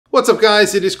What's up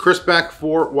guys, it is Chris back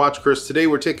for Watch Chris. Today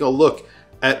we're taking a look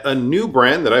at a new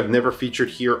brand that I've never featured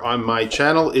here on my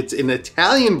channel. It's an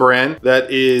Italian brand that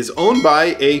is owned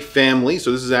by a family.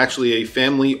 So this is actually a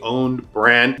family owned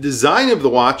brand. The design of the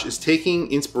watch is taking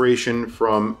inspiration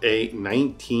from a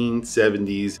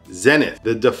 1970s Zenith,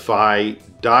 the Defy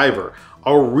diver.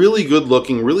 A really good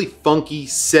looking, really funky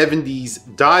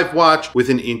 70s dive watch with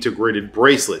an integrated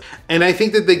bracelet. And I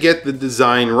think that they get the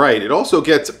design right. It also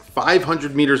gets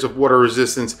 500 meters of water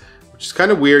resistance, which is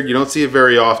kind of weird. You don't see it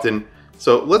very often.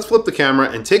 So let's flip the camera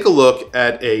and take a look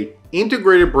at a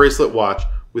integrated bracelet watch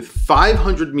with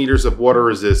 500 meters of water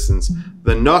resistance,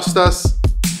 the Nostas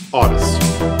Audace.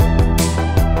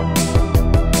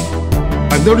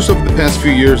 I've noticed over the past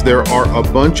few years there are a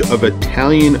bunch of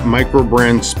Italian micro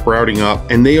brands sprouting up,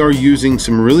 and they are using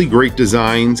some really great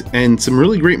designs and some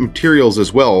really great materials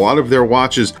as well. A lot of their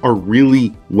watches are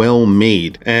really well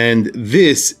made, and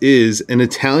this is an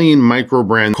Italian micro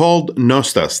brand called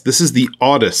Nostas. This is the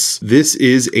Audace. This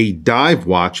is a dive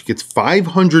watch, gets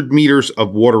 500 meters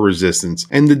of water resistance,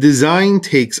 and the design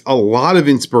takes a lot of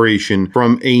inspiration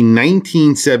from a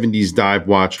 1970s dive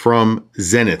watch from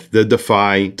Zenith, the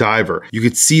Defy diver. You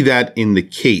could see that in the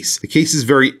case. The case is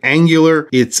very angular.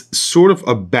 It's sort of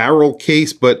a barrel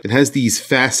case, but it has these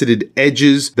faceted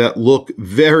edges that look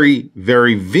very,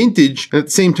 very vintage, and at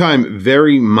the same time,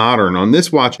 very modern. On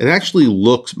this watch, it actually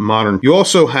looks modern. You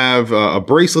also have a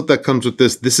bracelet that comes with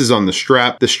this. This is on the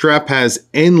strap. The strap has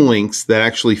end links that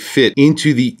actually fit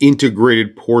into the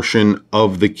integrated portion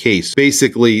of the case.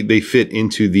 Basically, they fit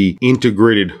into the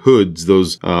integrated hoods,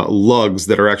 those lugs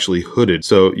that are actually hooded.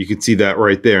 So you can see that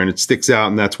right there, and it sticks out,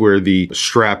 and that's where the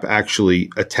strap actually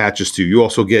attaches to. You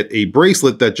also get a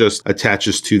bracelet that just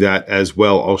attaches to that as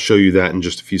well. I'll show you that in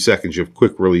just a few seconds. You have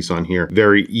quick release on here.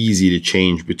 Very easy to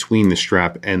change between the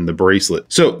strap and the bracelet.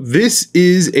 So this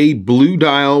is a blue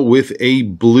dial with a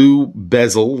blue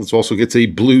bezel. This also gets a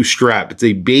blue strap. It's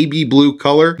a baby blue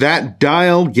color. That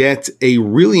dial gets a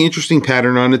really interesting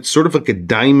pattern on it, sort of like a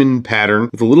diamond pattern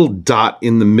with a little dot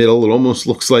in the middle. It almost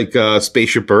looks like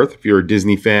Spaceship Earth, if you're a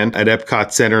Disney fan. At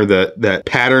Epcot Center, that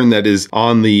pattern that is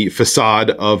on the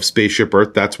facade of Spaceship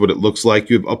Earth, that's what it looks like.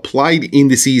 You have applied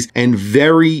indices and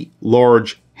very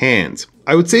large hands.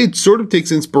 I would say it sort of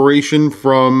takes inspiration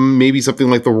from maybe something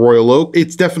like the Royal Oak.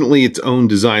 It's definitely its own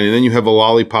design. And then you have a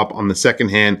lollipop on the second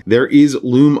hand. There is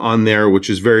lume on there,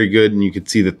 which is very good. And you can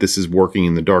see that this is working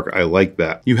in the dark. I like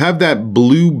that. You have that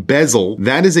blue bezel.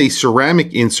 That is a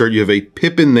ceramic insert. You have a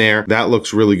pip in there. That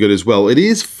looks really good as well. It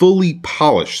is fully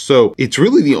polished. So it's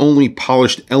really the only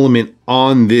polished element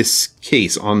on this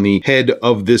case, on the head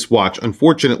of this watch.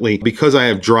 Unfortunately, because I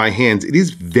have dry hands, it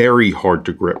is very hard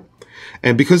to grip.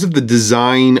 And because of the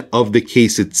design of the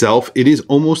case itself, it is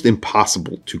almost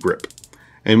impossible to grip.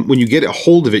 And when you get a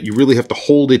hold of it, you really have to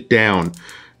hold it down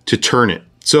to turn it.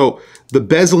 So the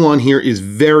bezel on here is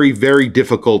very, very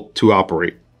difficult to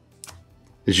operate,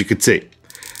 as you can see.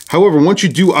 However, once you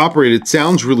do operate, it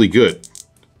sounds really good.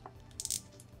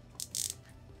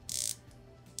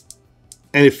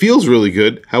 And it feels really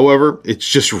good. However, it's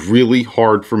just really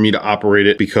hard for me to operate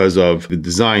it because of the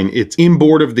design. It's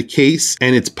inboard of the case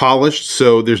and it's polished,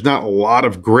 so there's not a lot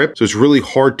of grip. So it's really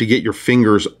hard to get your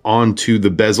fingers onto the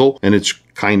bezel, and it's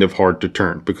kind of hard to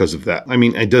turn because of that. I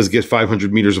mean, it does get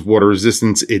 500 meters of water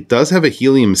resistance. It does have a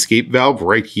helium escape valve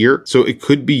right here, so it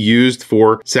could be used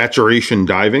for saturation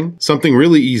diving. Something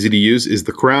really easy to use is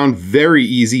the crown. Very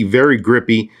easy, very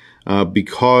grippy.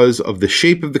 Because of the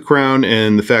shape of the crown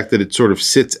and the fact that it sort of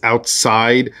sits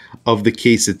outside of the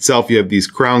case itself. You have these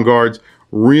crown guards,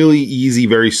 really easy,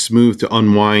 very smooth to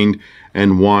unwind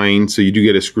and wind. So you do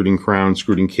get a screwed in crown,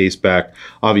 screwed in case back.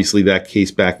 Obviously that case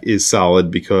back is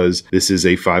solid because this is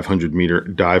a 500 meter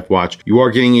dive watch. You are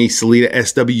getting a Sellita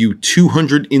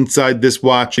SW200 inside this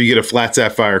watch. You get a flat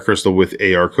sapphire crystal with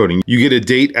AR coating. You get a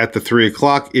date at the 3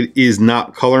 o'clock. It is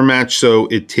not color matched, so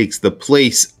it takes the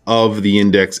place of the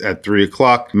index at 3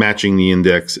 o'clock, matching the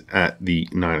index at the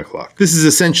 9 o'clock. This is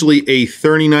essentially a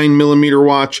 39 millimeter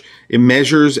watch. It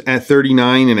measures at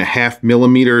 39.5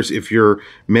 millimeters if you're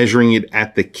measuring it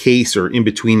at the case or in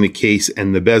between the case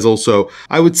and the bezel. So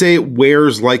I would say it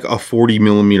wears like a 40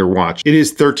 millimeter watch. It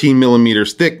is 13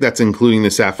 millimeters thick. That's including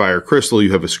the sapphire crystal.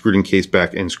 You have a screwed in case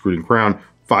back and screwed in crown.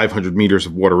 500 meters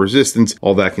of water resistance.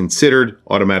 All that considered,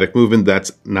 automatic movement,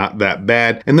 that's not that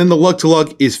bad. And then the lug to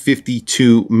lug is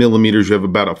 52 millimeters. You have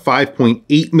about a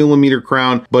 5.8 millimeter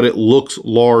crown, but it looks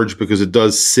large because it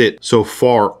does sit so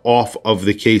far off of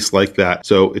the case like that.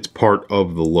 So it's part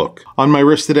of the look. On my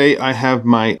wrist today, I have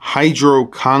my Hydro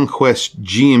Conquest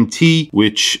GMT,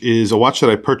 which is a watch that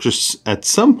I purchased at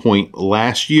some point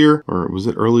last year, or was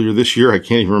it earlier this year? I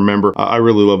can't even remember. I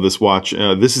really love this watch.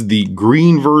 This is the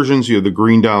green version. So you have the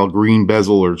green dial, green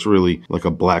bezel, or it's really like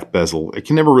a black bezel. I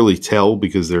can never really tell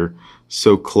because they're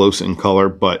so close in color,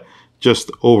 but just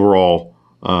overall,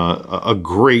 a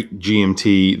great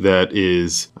GMT that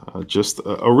is just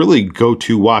a really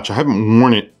go-to watch. I haven't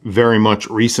worn it very much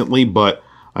recently, but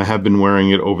I have been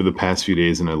wearing it over the past few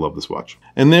days and I love this watch.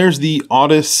 And there's the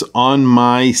Audace on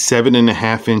my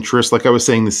 7.5 inch wrist. Like I was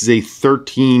saying, this is a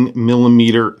 13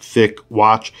 millimeter thick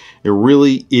watch. It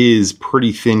really is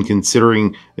pretty thin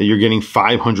considering that you're getting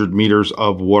 500 meters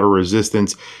of water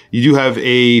resistance. You do have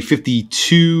a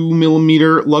 52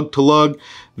 millimeter lug to lug.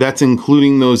 That's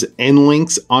including those end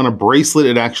links. On a bracelet,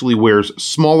 it actually wears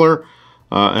smaller,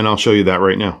 and I'll show you that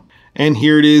right now. And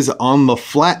here it is on the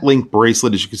flat link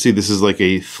bracelet. As you can see, this is like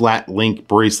a flat link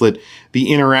bracelet.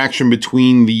 The interaction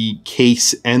between the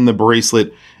case and the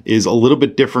bracelet is a little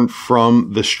bit different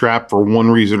from the strap for one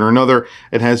reason or another.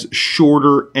 It has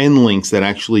shorter end links that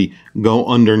actually go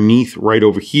underneath right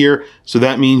over here. So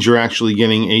that means you're actually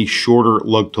getting a shorter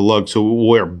lug to lug. So it will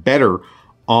wear better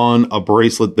on a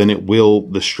bracelet than it will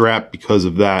the strap because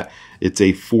of that. It's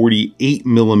a 48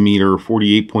 millimeter,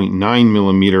 48.9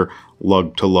 millimeter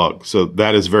lug to lug. So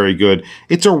that is very good.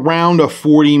 It's around a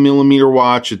 40 millimeter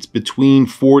watch. It's between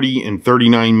 40 and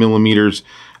 39 millimeters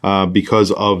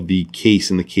because of the case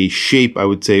and the case shape. I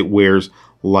would say it wears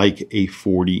like a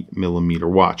 40 millimeter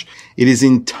watch. It is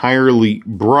entirely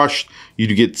brushed. You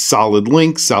do get solid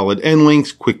links, solid end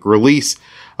links, quick release.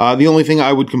 The only thing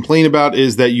I would complain about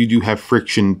is that you do have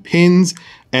friction pins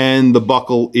and the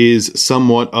buckle is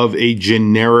somewhat of a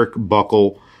generic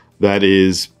buckle that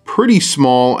is pretty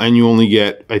small and you only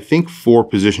get, I think, 4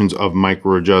 positions of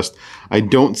micro adjust. I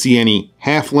don't see any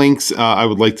half links. I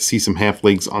would like to see some half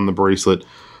links on the bracelet.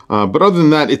 But other than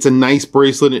that, it's a nice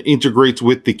bracelet. It integrates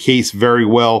with the case very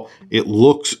well. It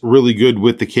looks really good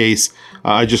with the case.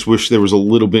 I just wish there was a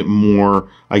little bit more,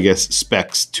 I guess,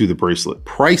 specs to the bracelet.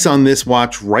 Price on this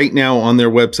watch right now on their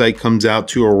website comes out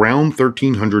to around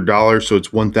 $1,300. So it's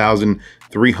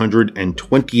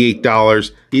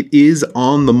 $1,328. It is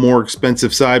on the more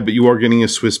expensive side, but you are getting a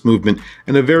Swiss movement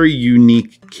and a very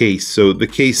unique case. So the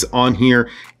case on here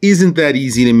isn't that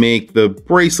easy to make. The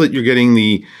bracelet, you're getting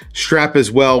the strap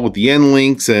as well with the end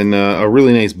links and a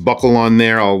really nice buckle on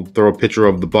there. I'll throw a picture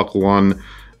of the buckle on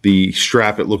the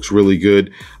strap. It looks really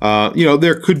good. You know,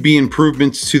 there could be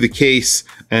improvements to the case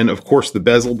and of course the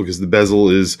bezel, because the bezel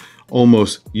is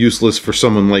almost useless for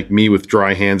someone like me with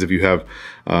dry hands. If you have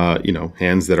you know,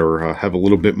 hands that are have a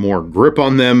little bit more grip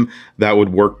on them, that would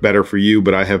work better for you,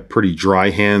 but I have pretty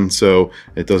dry hands, so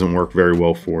it doesn't work very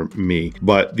well for me.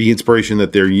 But the inspiration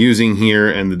that they're using here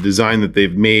and the design that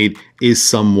they've made is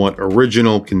somewhat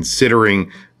original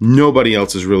considering nobody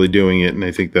else is really doing it, and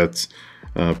I think that's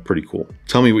pretty cool.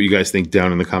 Tell me what you guys think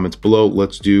down in the comments below.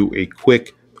 Let's do a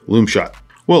quick lume shot.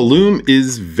 Well, lume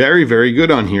is very, very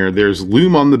good on here. There's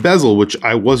lume on the bezel, which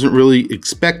I wasn't really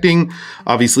expecting.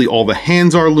 Obviously, all the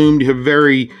hands are lumed. You have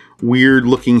very weird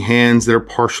looking hands that are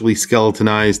partially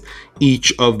skeletonized.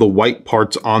 Each of the white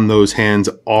parts on those hands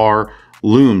are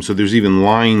lume. So there's even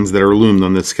lines that are lumed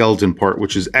on the skeleton part,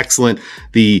 which is excellent.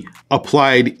 The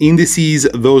applied indices,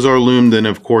 those are lumed. And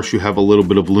of course you have a little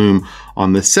bit of lume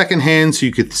on the second hand, so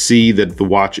you could see that the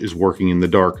watch is working in the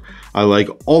dark. I like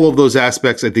all of those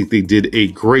aspects. I think they did a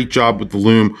great job with the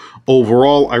lume.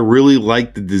 Overall, I really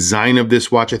like the design of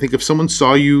this watch. I think if someone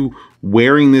saw you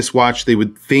wearing this watch, they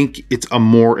would think it's a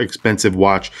more expensive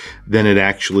watch than it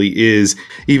actually is.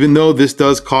 Even though this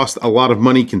does cost a lot of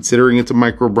money considering it's a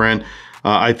micro brand,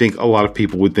 I think a lot of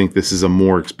people would think this is a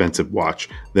more expensive watch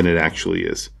than it actually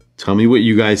is. Tell me what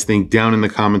you guys think down in the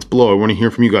comments below. I want to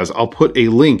hear from you guys. I'll put a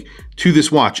link to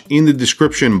this watch in the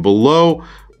description below.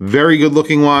 Very good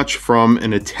looking watch from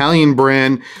an Italian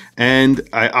brand, and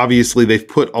obviously they've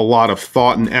put a lot of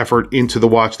thought and effort into the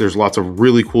watch. There's lots of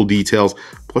really cool details.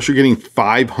 Plus you're getting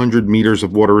 500 meters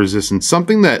of water resistance,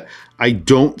 something that I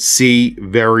don't see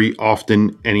very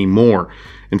often anymore.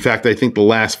 In fact, I think the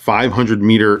last 500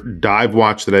 meter dive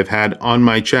watch that I've had on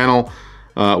my channel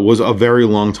was a very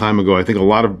long time ago. I think a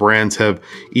lot of brands have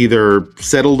either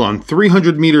settled on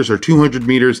 300 meters or 200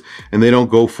 meters and they don't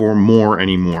go for more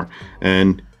anymore.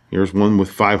 And Here's one with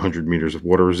 500 meters of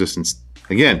water resistance.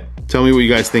 Again, tell me what you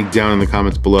guys think down in the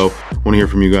comments below. I want to hear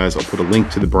from you guys. I'll put a link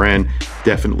to the brand.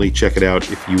 Definitely check it out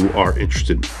if you are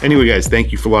interested. Anyway, guys,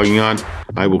 thank you for logging on.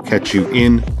 I will catch you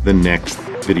in the next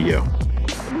video.